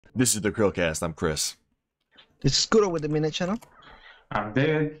This is the CHRILLCAST. I'm Chris. This is Kuro with the Minute Channel. I'm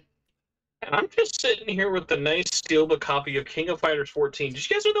David. And I'm just sitting here with the nice steelbook copy of King of Fighters 14. Did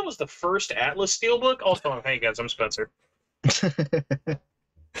you guys know that was the first Atlas steelbook? Also, hey guys, I'm Spencer.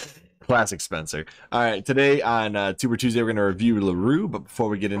 Classic Spencer. All right, today on Tuber Tuesday, we're going to review Larrue. But before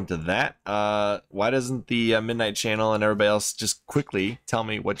we get into that, why doesn't the Midnight Channel and everybody else just quickly tell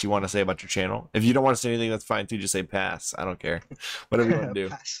me what you want to say about your channel? If you don't want to say anything, that's fine too. Just say pass. I don't care. Whatever you want to do.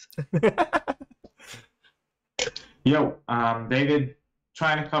 Pass. Yo, David,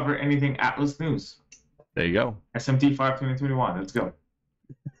 trying to cover anything Atlas news. There you go. SMT 5 2021. Let's go.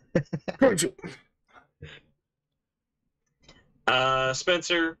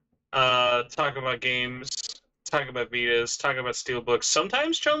 Spencer, talk about games, talk about Vitas, talk about steelbooks.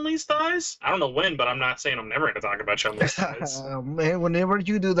 Sometimes Chun-Li's thighs. I don't know when, but I'm not saying I'm never going to talk about Chun-Li's thighs. Man, whenever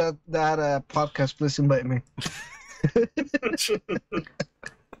you do that podcast, please invite me.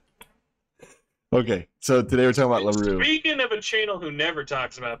 Okay, so today we're talking about Larrue. Speaking of a channel who never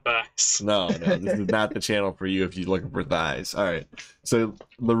talks about thighs. No, this is not the channel for you if you're looking for thighs. All right, so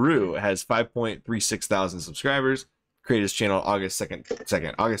Larrue has 5.36 thousand subscribers. Created his channel August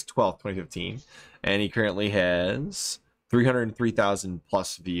 12th, 2015, and he currently has 303,000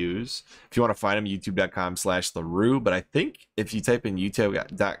 plus views. If you want to find him, youtube.com/Larrue, but I think if you type in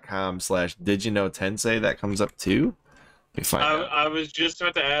youtube.com/DidYouKnowTensei, that comes up too. Let me find out. I was just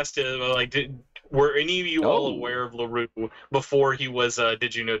about to ask, were any of you all aware of Larrue before he was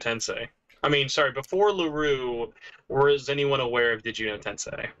Did You Know Tensei? I mean, sorry, before Larrue, was anyone aware of Did You Know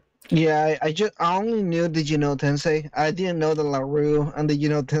Tensei? Yeah, I only knew Did You Know Tensei. I didn't know that Larrue and Did You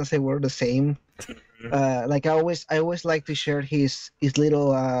Know Tensei were the same. Like I always like to share his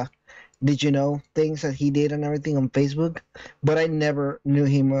little Did You Know things that he did and everything on Facebook, but I never knew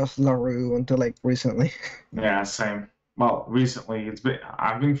him as Larrue until like recently. Yeah, same. Well, recently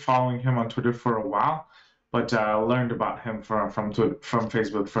I've been following him on Twitter for a while, but I learned about him from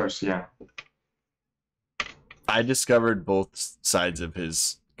Facebook first. Yeah. I discovered both sides of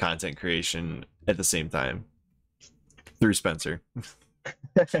his content creation at the same time through Spencer.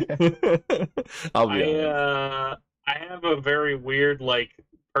 I'll be honest. I have a very weird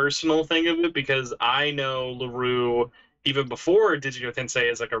personal thing of it because I know Larrue even before Did You Know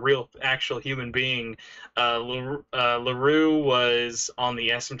Tensei as like a real actual human being. Larrue was on the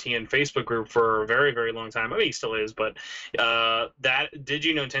SMT and Facebook group for a very, very long time. I mean, he still is, but that Did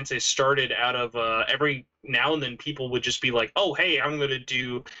You Know Tensei started out of every now and then people would just be like, oh, hey, I'm going to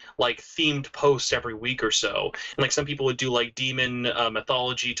do like themed posts every week or so. And like some people would do like demon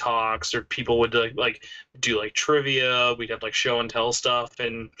mythology talks, or people would do like trivia. We'd have like show and tell stuff.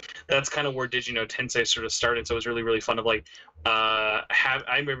 And that's kind of where Did You Know Tensei sort of started. So it was really, really fun of like, I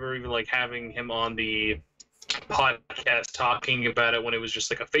remember even like having him on the podcast talking about it when it was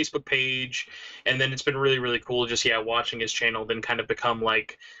just like a Facebook page, and then it's been really, really cool just watching his channel then kind of become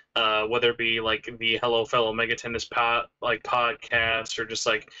like whether it be like the Hello Fellow Mega Tennis podcast, or just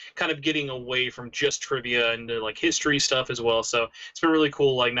like kind of getting away from just trivia into like history stuff as well. So it's been really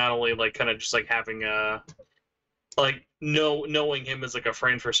cool, like not only like kind of just like having knowing him as like a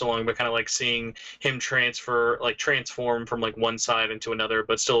friend for so long, but kind of like seeing him transform from like one side into another,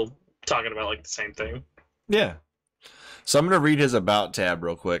 but still talking about like the same thing. Yeah. So I'm going to read his About tab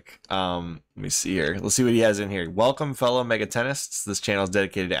real quick. Let me see here. Let's see what he has in here. Welcome, fellow Megatenists. This channel is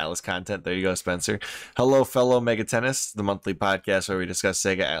dedicated to Atlas content. There you go, Spencer. Hello, fellow Megatenists, the monthly podcast where we discuss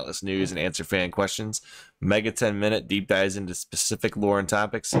Sega Atlas news and answer fan questions. Mega 10-minute deep dives into specific lore and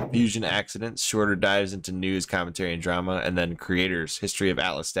topics. Fusion accidents, shorter dives into news, commentary, and drama. And then creators, history of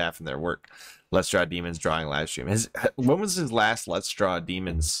Atlas staff and their work. Let's Draw Demons drawing live stream. When was his last Let's Draw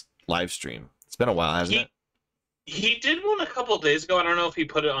Demons live stream? It's been a while, hasn't it? He did one a couple of days ago. I don't know if he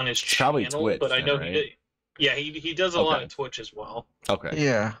put it on his Probably channel, Twitch, but I know right? he did. Yeah, he does a lot of Twitch as well. Okay.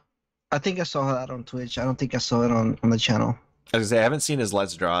 Yeah, I think I saw that on Twitch. I don't think I saw it on the channel. I was gonna say, I haven't seen his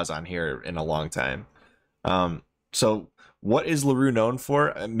Let's Draws on here in a long time. So what is Larrue known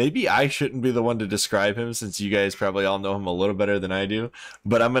for? Maybe I shouldn't be the one to describe him, since you guys probably all know him a little better than I do,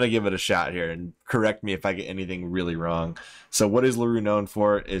 but I'm going to give it a shot here and correct me if I get anything really wrong. So what is Larrue known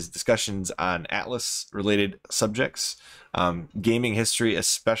for is discussions on Atlas related subjects, gaming history,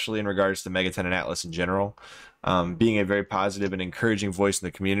 especially in regards to Megaten and Atlas in general, being a very positive and encouraging voice in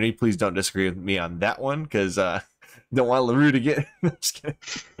the community. Please don't disagree with me on that one, because don't want Larrue to get... I'm just kidding.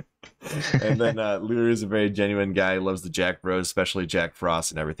 And then Larrue is a very genuine guy, loves the Jack Bros, especially Jack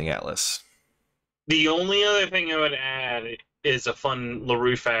Frost and everything Atlas. The only other thing I would add is a fun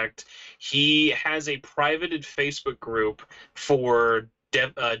Larrue fact. He has a privated Facebook group for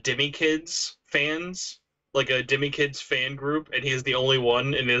Demi Kids fans. like a Demikids fan group, and he's the only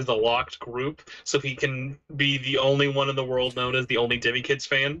one, and is the locked group, so he can be the only one in the world known as the only Demikids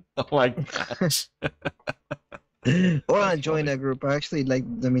fan. Oh my gosh. Well, I joined that group. I actually like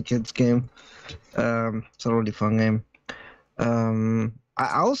the Me Kids game. It's a really fun game.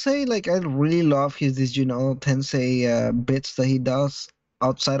 I'll say like I really love his Tensei bits that he does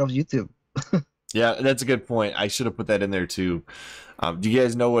outside of YouTube. Yeah, that's a good point. I should have put that in there too. Do you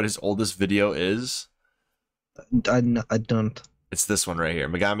guys know what his oldest video is? I don't. It's this one right here.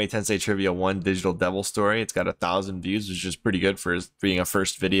 Megami Tensei Trivia 1 Digital Devil Story. It's got 1,000 views, which is pretty good for being a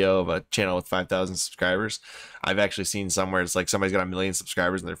first video of a channel with 5,000 subscribers. I've actually seen somewhere it's like somebody's got 1 million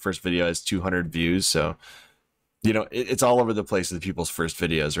subscribers and their first video has 200 views. So, you know, it's all over the place with people's first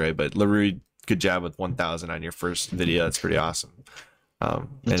videos, right? But Larrue, good job with 1,000 on your first video. That's pretty awesome. And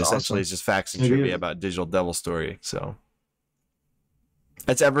essentially awesome. it's just facts and trivia about Digital Devil Story. So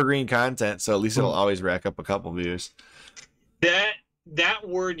it's evergreen content, so at least it'll always rack up a couple views. That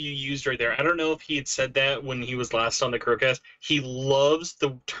word you used right there, I don't know if he had said that when he was last on the CHRILLCAST. He loves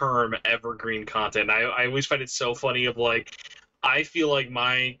the term evergreen content. I always find it so funny of like, I feel like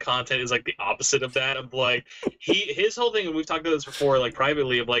my content is like the opposite of that. Of like his whole thing, and we've talked about this before, like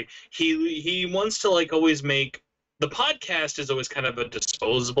privately, of like he wants to like always make the podcast is always kind of a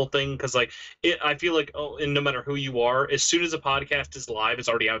disposable thing because like I feel like and no matter who you are, as soon as a podcast is live, it's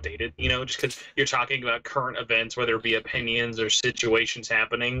already outdated. You know, just because you're talking about current events, whether it be opinions or situations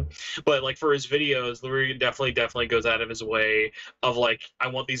happening. But like for his videos, Larrue definitely goes out of his way of like, I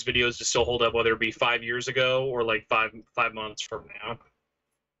want these videos to still hold up, whether it be 5 years ago or like five months from now.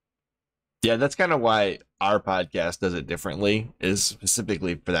 Yeah, that's kind of why our podcast does it differently, is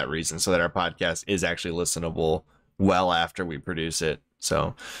specifically for that reason, so that our podcast is actually listenable well after we produce it.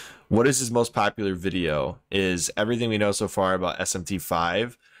 So what is his most popular video is everything we know so far about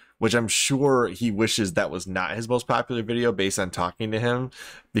SMT5, which I'm sure he wishes that was not his most popular video based on talking to him,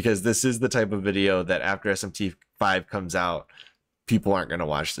 because this is the type of video that after SMT5 comes out, people aren't going to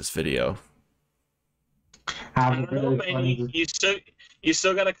watch this video. I don't know, man. You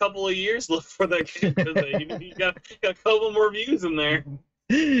still got a couple of years left for that game. You got a couple more views in there.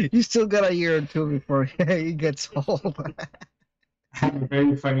 You still got a year or two before he gets old. I have a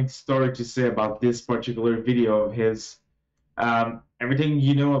very funny story to say about this particular video of his. Everything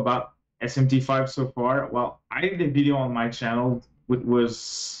you know about SMT5 so far, well, I did a video on my channel which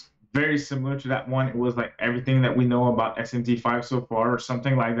was very similar to that one. It was like everything that we know about SMT5 so far or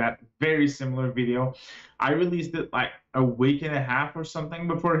something like that. Very similar video. I released it like a week and a half or something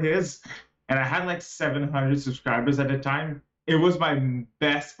before his, and I had like 700 subscribers at the time. It was my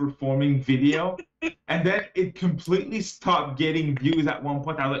best performing video, and then it completely stopped getting views at one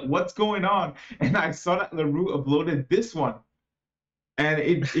point. I was like, what's going on? And I saw that Larrue uploaded this one, and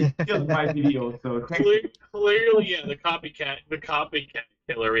it killed my video. So clearly, yeah, the copycat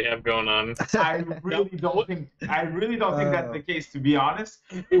killer we have going on. I really don't think that's the case, to be honest.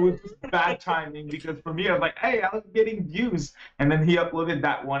 It was just bad timing, because for me, I was like, hey, I was getting views, and then he uploaded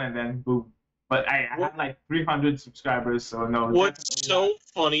that one, and then boom. But I had like 300 subscribers, so no. What's so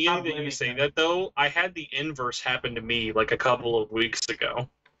funny that you say that, though, I had the inverse happen to me like a couple of weeks ago.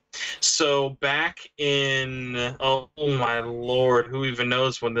 So back in, oh my lord, who even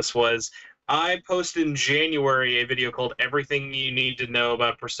knows when this was, I posted in January a video called Everything You Need to Know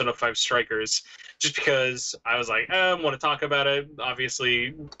About Persona 5 Strikers, just because I was like, I want to talk about it,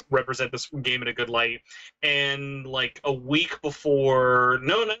 obviously represent this game in a good light. And like a week before,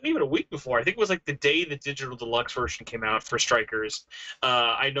 no, not even a week before, I think it was like the day the digital deluxe version came out for Strikers,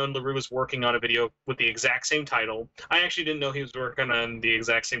 I known Larrue was working on a video with the exact same title. I actually didn't know he was working on the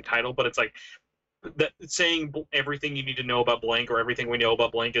exact same title, but it's like, that saying everything you need to know about blank or everything we know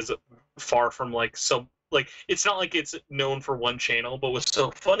about blank is far from like so like it's not like it's known for one channel. But what's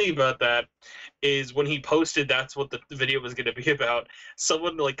so funny about that is when he posted that's what the video was going to be about,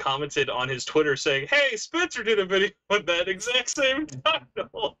 someone like commented on his Twitter saying, hey, Spencer did a video with that exact same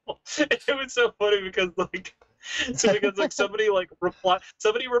title. It was so funny because like somebody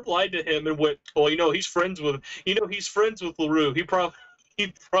replied to him and went, well, he's friends with Larrue. He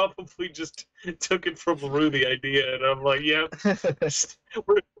probably just took it from Larrue, the idea, and I'm like, yeah,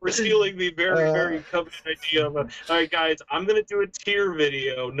 we're stealing the very, very coveted idea of all right, guys, I'm going to do a tier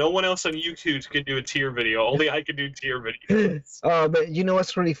video. No one else on YouTube can do a tier video. Only I can do tier videos. But you know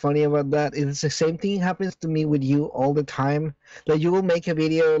what's really funny about that? It's the same thing happens to me with you all the time. Like, you will make a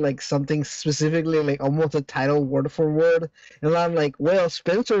video, like, something specifically, like, almost a title word for word, and I'm like, well,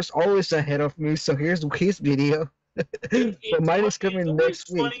 Spencer's always ahead of me, so here's his video. But mine is coming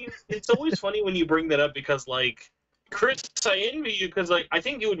next week. It's always funny when you bring that up because, like, Chris, I envy you because like I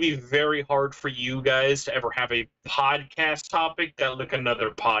think it would be very hard for you guys to ever have a podcast topic that like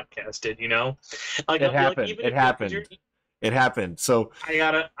another podcast did. You know, like It like happened. even It if happened. It happened. So I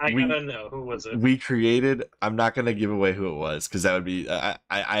gotta we know who was it. we created. I'm not gonna give away who it was because that would be.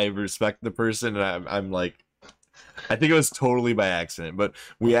 I respect the person, and I'm like, I think it was totally by accident, but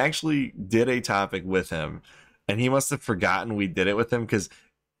we actually did a topic with him, and he must have forgotten we did it with him because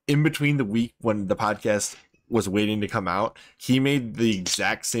in between the week when the podcast was waiting to come out, he made the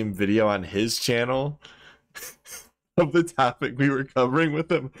exact same video on his channel of the topic we were covering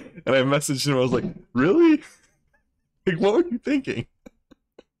with him, and I messaged him. I was like, "Really? Like, what were you thinking?"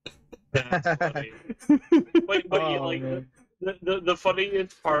 That's funny. But like man. the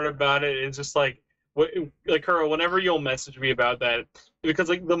funniest part about it is just like like Kuro, whenever you'll message me about that, because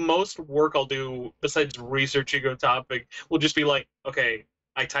like the most work I'll do besides researching a topic will just be like, okay,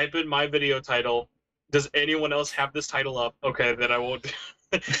 I type in my video title. Does anyone else have this title up? Okay, then I won't.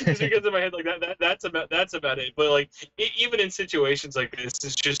 Just because in my head like that's about it. But like even in situations like this,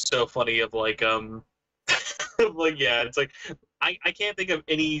 it's just so funny. Of like like yeah, it's like I can't think of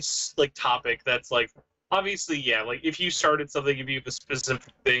any like topic that's like obviously yeah, like if you started something, if you have a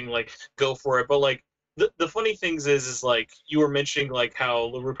specific thing, like go for it. But like the funny things is like you were mentioning like how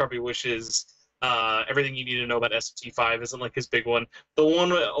Larrue probably wishes everything you need to know about SMT5 isn't like his big one. The one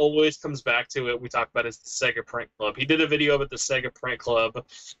that always comes back to it we talk about is the Sega Prank Club. He did a video about the Sega Prank Club,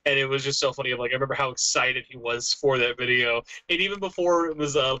 and it was just so funny. Like I remember how excited he was for that video, and even before it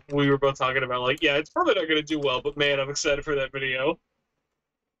was up, we were both talking about like, yeah, it's probably not gonna do well, but man, I'm excited for that video.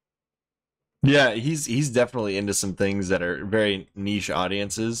 Yeah, he's definitely into some things that are very niche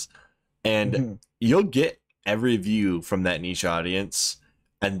audiences, and Mhm. you'll get every view from that niche audience,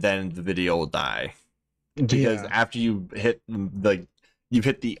 and then the video will die because Yeah. after you hit you've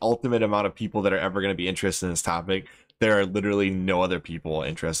hit the ultimate amount of people that are ever going to be interested in this topic. There are literally no other people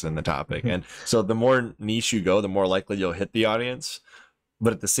interested in the topic, Mhm. and so the more niche you go, the more likely you'll hit the audience.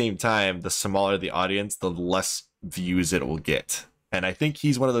 But at the same time, the smaller the audience, the less views it will get. And I think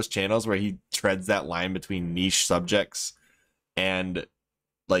he's one of those channels where he treads that line between niche subjects and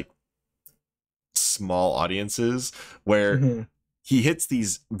like small audiences, where Mhm. he hits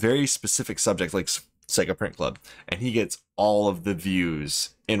these very specific subjects like Sega Print Club, and he gets all of the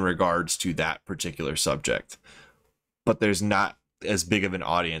views in regards to that particular subject. But there's not as big of an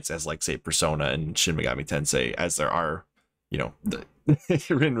audience as like say Persona and Shin Megami Tensei as there are, you know,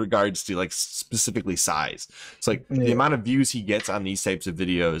 in regards to like specifically size. It's like the Yeah. amount of views he gets on these types of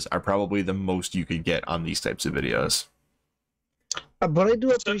videos are probably the most you could get on these types of videos. But I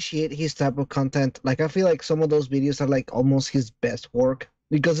do appreciate his type of content. Like I feel like some of those videos are like almost his best work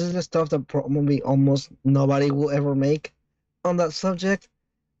because it's the stuff that probably almost nobody will ever make on that subject.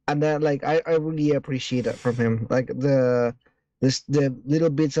 And that like I really appreciate that from him. Like the little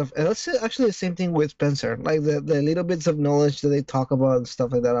bits of and that's actually the same thing with Spencer. Like the little bits of knowledge that they talk about and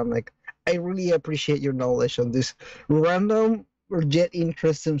stuff like that. I'm like, I really appreciate your knowledge on this random or yet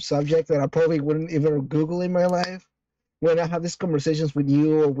interesting subject that I probably wouldn't even Google in my life. When I have these conversations with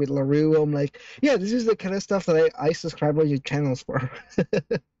you or with Larrue, I'm like, yeah, this is the kind of stuff that I subscribe on your channels for.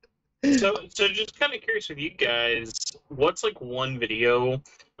 So just kind of curious with you guys, what's like one video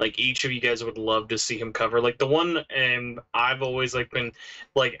like each of you guys would love to see him cover? Like the one I've always like been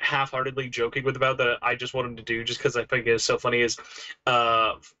like half-heartedly joking with about that I just want him to do just because I think it's so funny is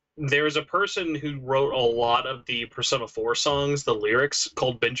there's a person who wrote a lot of the Persona 4 songs, the lyrics,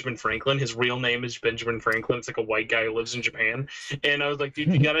 called Benjamin Franklin. His real name is Benjamin Franklin. It's like a white guy who lives in Japan. And I was like, dude,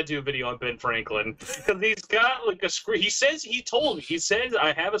 you gotta do a video on Ben Franklin. Because he's got like a script. He says,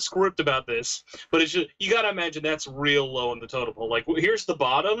 I have a script about this. But it's just, you gotta imagine that's real low in the totem pole. Like, here's the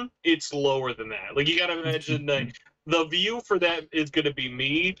bottom, it's lower than that. Like, you gotta imagine like, the view for that is gonna be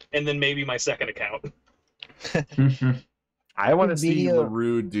me, and then maybe my second account. I want to see Video.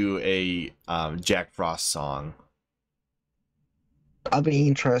 Larrue do a Jack Frost song. That'd be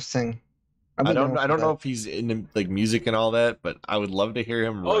interesting. I don't know if he's in like music and all that, but I would love to hear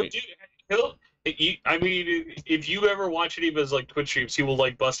him Oh, write. dude, I mean, if you ever watch any of his like Twitch streams, he will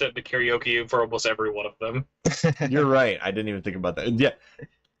like bust out into karaoke for almost every one of them. You're right. I didn't even think about that. Yeah,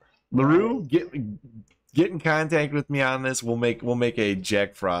 Larrue, get in contact with me on this. We'll make a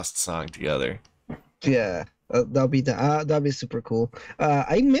Jack Frost song together. Yeah, that'd be super cool.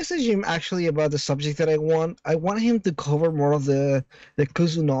 I messaged him actually about the subject that I want. I want him to cover more of the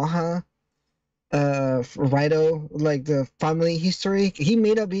Kuzunoha, Raito, like the family history. He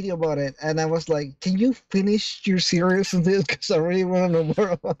made a video about it, and I was like, "Can you finish your series on this? Because I really want to know more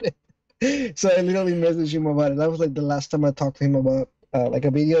about it." So I literally messaged him about it. That was like the last time I talked to him about like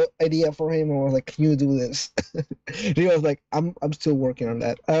a video idea for him, and was like, "Can you do this?" He was like, "I'm still working on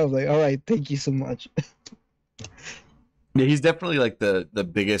that." I was like, "All right, thank you so much." Yeah, he's definitely like the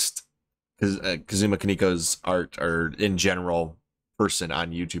biggest Kazuma Kaniko's art or in general person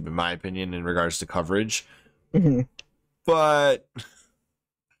on YouTube, in my opinion, in regards to coverage. Mhm. But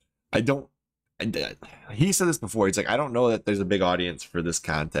I don't. He said this before. He's like, I don't know that there's a big audience for this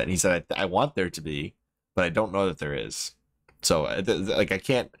content. And he said, I want there to be, but I don't know that there is. So like I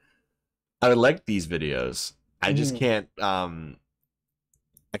can't. I would like these videos. I just can't.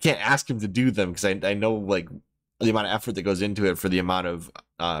 I can't ask him to do them because I know like the amount of effort that goes into it for the amount of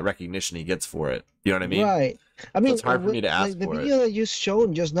recognition he gets for it. You know what I mean? Right. I So mean, it's hard for me to ask like the for video it. that you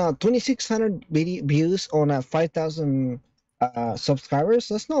showed just now, 2,600 views on a 5,000 subscribers.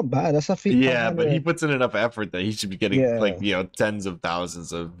 That's not bad. That's a Yeah, but he 1,500. puts in enough effort that he should be getting like, Yeah. you know, tens of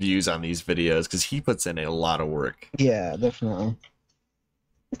thousands of views on these videos because he puts in a lot of work. Yeah, definitely.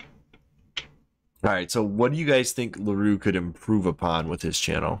 All right, so what do you guys think Larrue could improve upon with his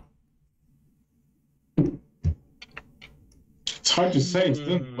channel? It's hard to say. It's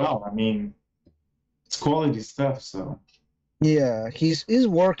doing well. I mean, it's quality stuff. So Yeah, his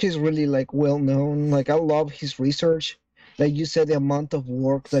work is really like well known. Like I love his research. Like you said, the amount of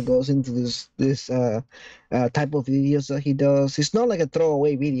work that goes into this type of videos that he does. It's not like a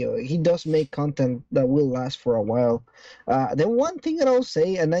throwaway video. He does make content that will last for a while. The one thing that I'll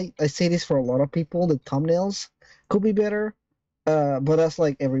say, and I say this for a lot of people, the thumbnails could be better. But that's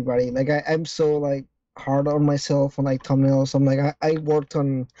like everybody. Like I'm so like hard on myself on like thumbnails. I'm like I worked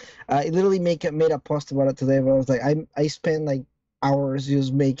on I literally made a post about it today, but I was like I spent like hours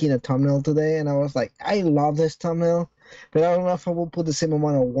just making a thumbnail today, and I was like I love this thumbnail, but I don't know if I will put the same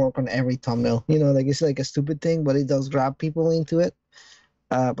amount of work on every thumbnail. You know, like it's like a stupid thing, but it does grab people into it.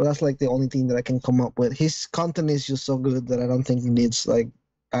 But that's like the only thing that I can come up with. His content is just so good that I don't think he needs like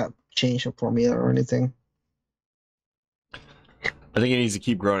a change of formula or anything. I think he needs to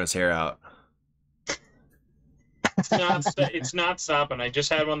keep growing his hair out. It's not stopping. I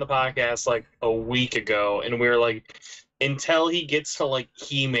just had him on the podcast like a week ago, and we were like, until he gets to like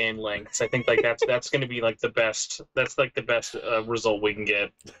He-Man lengths, I think like that's going to be like the best. That's like the best result we can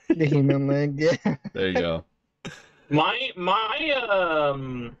get. The human leg, yeah. There you go. My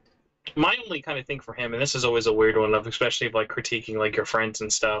only kind of thing for him, and this is always a weird one, especially like critiquing like your friends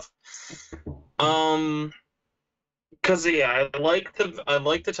and stuff. Because yeah, I like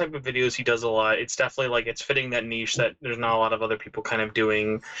the type of videos he does a lot. It's definitely like it's fitting that niche that there's not a lot of other people kind of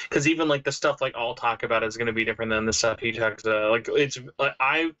doing. Because even like the stuff like I'll talk about is going to be different than the stuff he talks about. Like it's like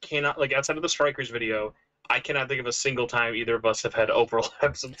I cannot like outside of the Strikers video, I cannot think of a single time either of us have had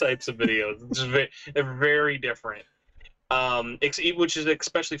overlaps of types of videos. It's just they're very different. Which is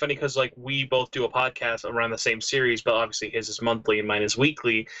especially funny because like we both do a podcast around the same series, but obviously his is monthly and mine is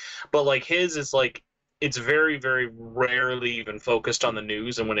weekly. But like his is like it's very, very rarely even focused on the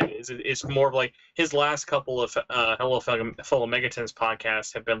news, and when it is, it's more of like his last couple of Hello Fellow Megatons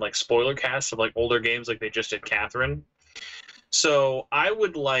podcasts have been like spoiler casts of like older games, like they just did Catherine. So I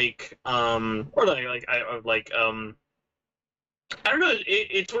would like, or like I would like, I don't know.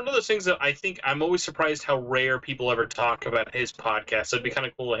 It's one of those things that I think I'm always surprised how rare people ever talk about his podcast. So it'd be kind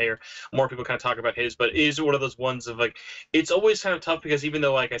of cool to hear more people kind of talk about his, but it is one of those ones of like, it's always kind of tough because even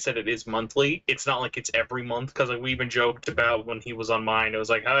though, like I said, it is monthly, it's not like it's every month. Because like we even joked about when he was on mine, it was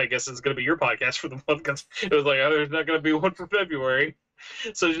like, oh, I guess it's going to be your podcast for the month because it was like, oh, there's not going to be one for February.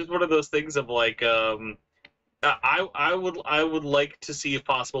 So it's just one of those things of like, I would like to see if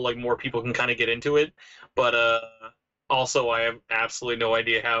possible like more people can kind of get into it, but also I have absolutely no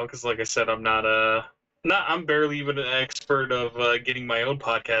idea how because like I said I'm barely even an expert of getting my own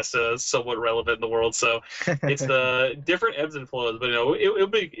podcast somewhat relevant in the world, so it's the different ebbs and flows. But you know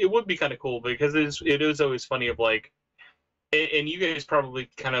it would be kind of cool because it is always funny of like, and you guys probably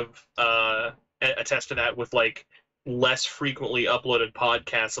kind of attest to that with like less frequently uploaded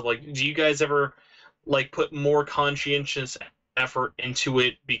podcasts of like, do you guys ever like put more conscientious effort into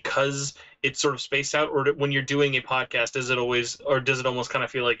it because it's sort of spaced out, or when you're doing a podcast, does it almost kind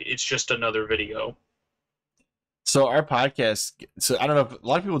of feel like it's just another video? So our podcast, so I don't know if a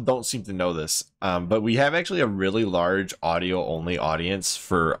lot of people don't seem to know this, but we have actually a really large audio only audience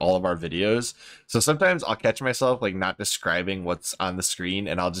for all of our videos. So sometimes I'll catch myself like not describing what's on the screen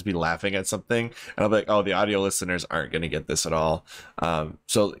and I'll just be laughing at something and I'll be like, oh, the audio listeners aren't going to get this at all.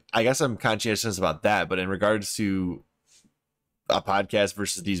 So I guess I'm conscientious about that. But in regards to a podcast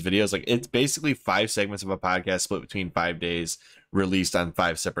versus these videos, like it's basically 5 segments of a podcast split between 5 days released on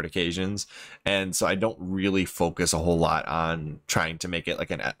 5 separate occasions, and so I don't really focus a whole lot on trying to make it like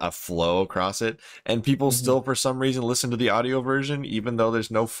a flow across it. And people still, for some reason, listen to the audio version even though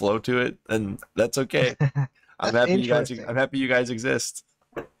there's no flow to it, and that's okay. I'm happy you guys exist.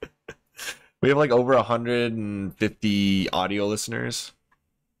 We have like over 150 audio listeners.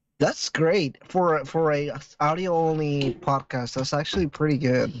 That's great for a audio only podcast. That's actually pretty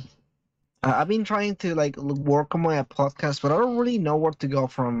good. I've been trying to like work on my podcast, but I don't really know where to go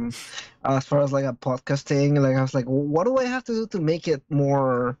from as far as like a podcast thing. Like I was like, what do I have to do to make it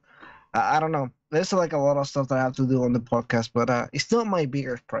more? I don't know. There's like a lot of stuff that I have to do on the podcast, but it's not my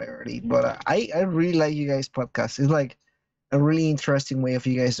biggest priority. But I really like you guys' podcast. It's like a really interesting way of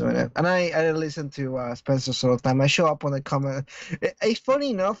you guys doing it. And I listen to Spencer all the time. I show up when I comment. It's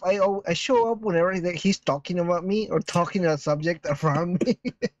funny enough. I show up whenever he's talking about me or talking about a subject around me.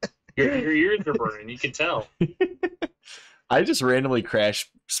 Your ears are burning. You can tell. I just randomly crash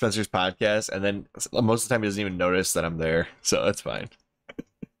Spencer's podcast, and then most of the time he doesn't even notice that I'm there, so that's fine.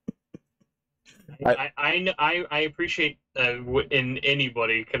 I appreciate in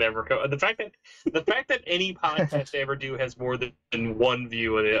anybody could ever go. The fact that any podcast I ever do has more than one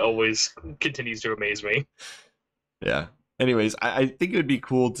view, and it always continues to amaze me. Yeah. Anyways, I think it would be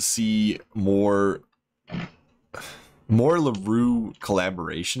cool to see more Larrue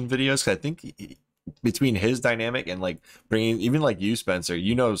collaboration videos, because I think between his dynamic and like bringing even like you, Spencer,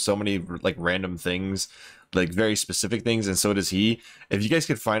 you know so many like random things, like very specific things, and so does he. If you guys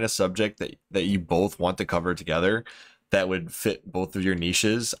could find a subject that you both want to cover together that would fit both of your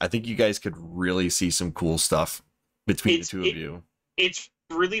niches, I think you guys could really see some cool stuff between the two of you. It's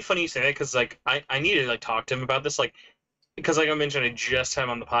really funny you say that, because like I need to like talk to him about this, like, because like I mentioned, I just had him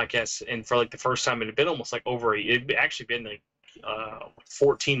on the podcast, and for like the first time it had been almost like it'd actually been like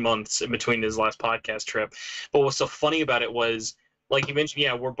 14 months in between his last podcast trip. But what's so funny about it was, like you mentioned,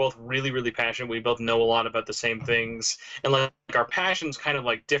 yeah, we're both really, really passionate. We both know a lot about the same things, and like our passions kind of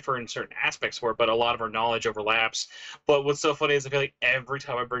like differ in certain aspects for it, but a lot of our knowledge overlaps. But what's so funny is I feel like every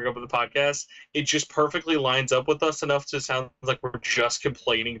time I bring it up in the podcast, it just perfectly lines up with us enough to sound like we're just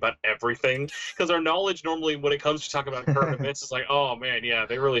complaining about everything. Because our knowledge normally, when it comes to talking about current events, is like, oh man, yeah,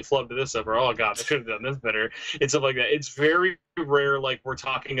 they really flubbed this up, or oh god, they should have done this better, and stuff like that. It's very rare like we're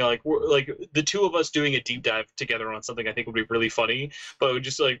talking like we're like the two of us doing a deep dive together on something I think would be really funny, but it would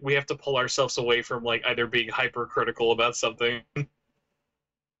just like we have to pull ourselves away from like either being hypercritical about something.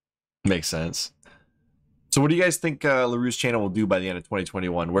 Makes sense. So what do you guys think Larrue's channel will do by the end of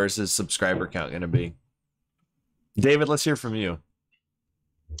 2021? Where's his subscriber count going to be? David, let's hear from you.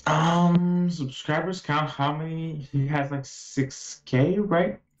 Subscribers count, how many? He has like 6K,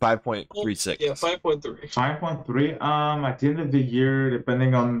 right? 5.36. Yeah, 5.3. 5.3. At the end of the year,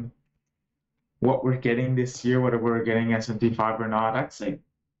 depending on what we're getting this year, whether we're getting SMT5 or not, I'd say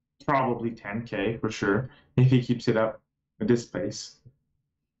probably 10K for sure if he keeps it up at this pace.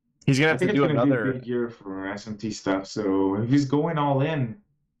 He's gonna have to do another. Be a big year for SMT stuff. So if he's going all in,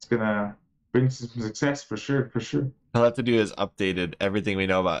 it's gonna bring some success for sure. For sure. He'll have to do his updated everything we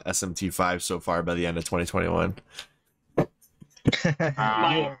know about SMT5 so far by the end of 2021.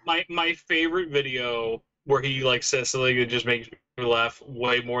 My favorite video where he like says something that just makes me laugh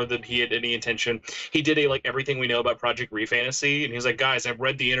way more than he had any intention. He did a like everything we know about Project Refantasy, and he's like, guys, I've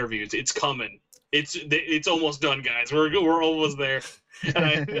read the interviews. It's coming. It's almost done, guys. We're almost there.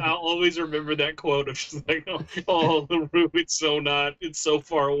 And I'll always remember that quote of just like, oh, Larrue, it's so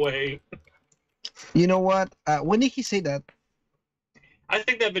far away. You know what? When did he say that? I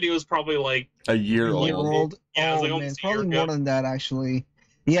think that video is probably like a year old. Yeah, oh like man, probably more than that actually.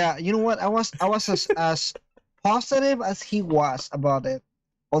 Yeah, you know what? I was as positive as he was about it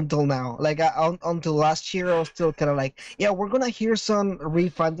until now. Like until last year, I was still kind of like, yeah, we're gonna hear some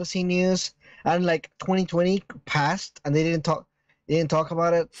Fantasy news, and like 2020 passed, and they didn't talk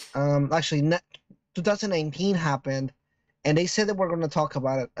about it. Actually, 2019 happened, and they said that we're gonna talk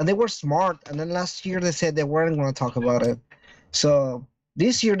about it, and they were smart. And then last year they said they weren't gonna talk about it. So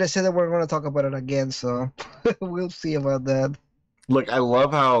this year they said that we're going to talk about it again, so we'll see about that. Look, I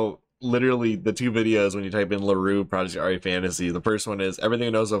love how literally the two videos, when you type in Larrue Project RE Fantasy, the first one is everything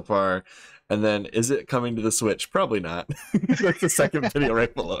I know so far, and then is it coming to the Switch? Probably not. That's the second video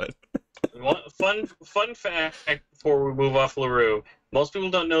right below it. Fun fact before we move off Larrue. Most people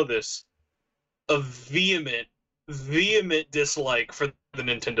don't know this. A vehement dislike for the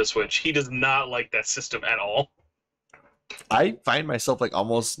Nintendo Switch. He does not like that system at all. I find myself like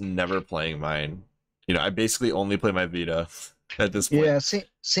almost never playing mine. You know, I basically only play my Vita at this point. Yeah,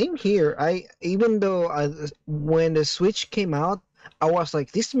 same here. Even though when the Switch came out, I was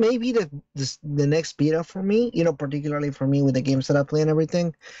like, this may be the next beta for me, particularly for me with the games that I play and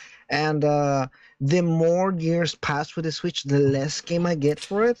everything. And the more years pass with the Switch, the less game I get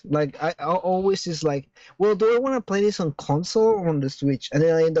for it. Like I always is like, well, do I want to play this on console or on the Switch? And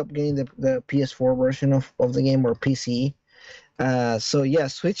then I end up getting the PS4 version of the game or PC. So yeah,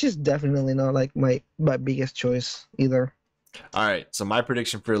 Switch is definitely not like my biggest choice either. All right, so my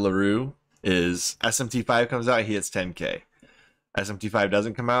prediction for Larrue is SMT5 comes out, he hits 10K. SMT5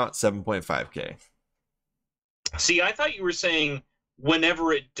 doesn't come out, 7.5K. See, I thought you were saying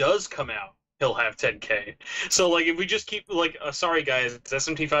whenever it does come out, he'll have 10K. So, like, if we just keep, like, sorry, guys,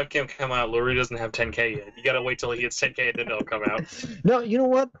 SMT5 can't come out, Larrue doesn't have 10K yet. You gotta wait till he hits 10K and then it'll come out. No, you know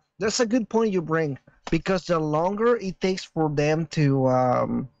what? That's a good point you bring, because the longer it takes for them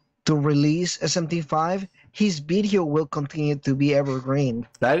to release SMT5, his video will continue to be evergreen.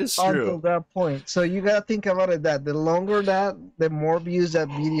 That is Until true. that point. So you gotta think about it that the longer that, the more views that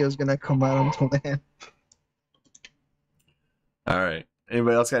video is gonna come out until then. All right.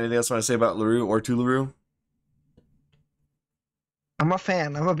 Anybody else got anything else want to say about Larrue or to Larrue? I'm a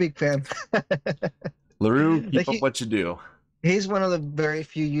fan. I'm a big fan. Larrue, keep Like up what you do. He's one of the very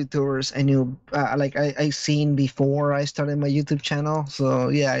few YouTubers I knew, I seen before I started my YouTube channel. So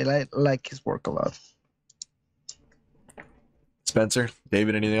yeah, I like his work a lot. Spencer,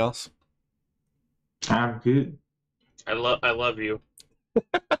 David, anything else? I'm good. I love you.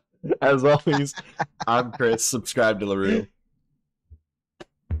 As always, I'm Chris. Subscribe to Larrue.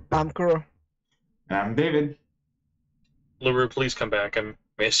 I'm Kuro. I'm David. Larrue, please come back. I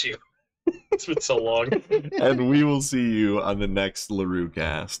miss you. It's been so long. And we will see you on the next Larrue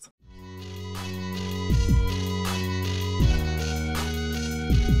cast.